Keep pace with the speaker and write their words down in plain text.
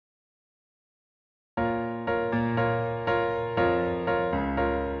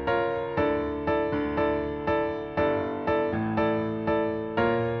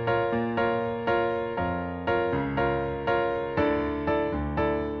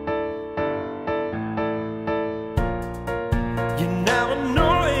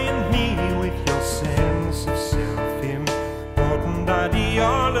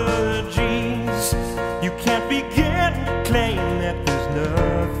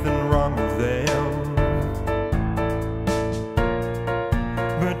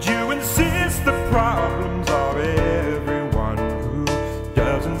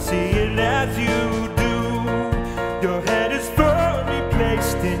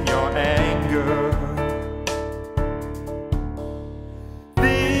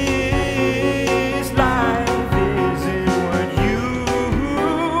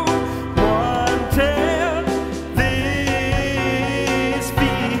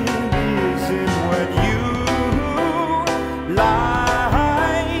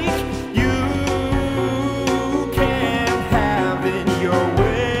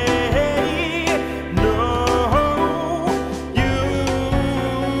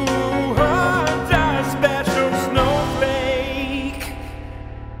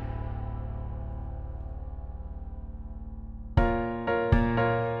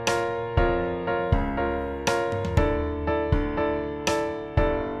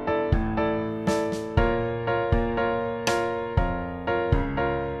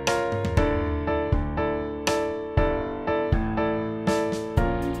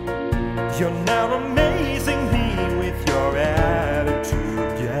You're now amazing me with your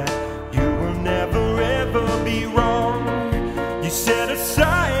attitude, yeah. You will never ever be wrong. You set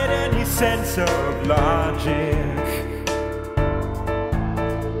aside any sense of logic.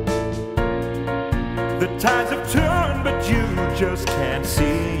 The tides have turned, but you just can't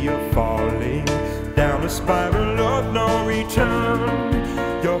see you're falling down a spiral of no return.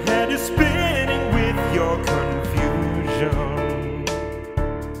 Your head is spinning with your confusion.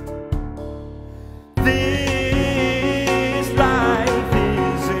 This life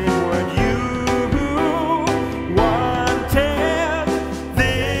isn't what you wanted.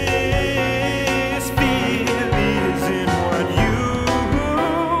 This feel isn't what you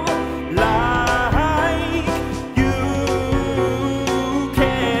like. You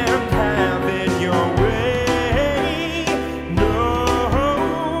can't have it your way. No,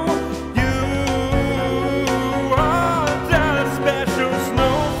 you are just special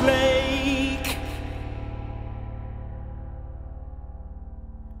snowflake.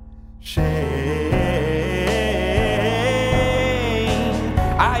 Shame,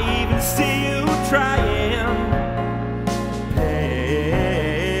 I even see you trying. Pain,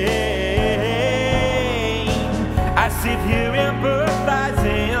 I sit here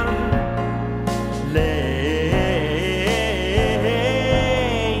empathizing. Lame,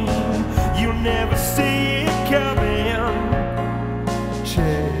 you'll never see it coming.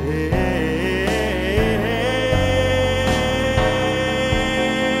 Change.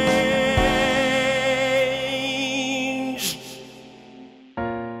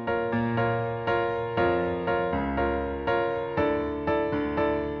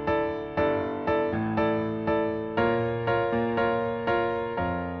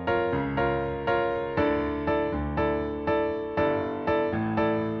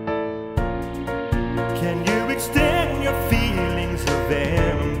 Can you extend your feelings of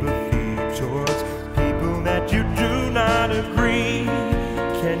empathy towards people that you do not agree?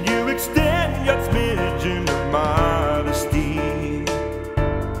 Can you extend your smidgen of modesty?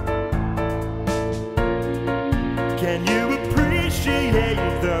 Can you appreciate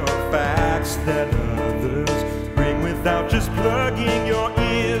the facts that others bring without just plugging your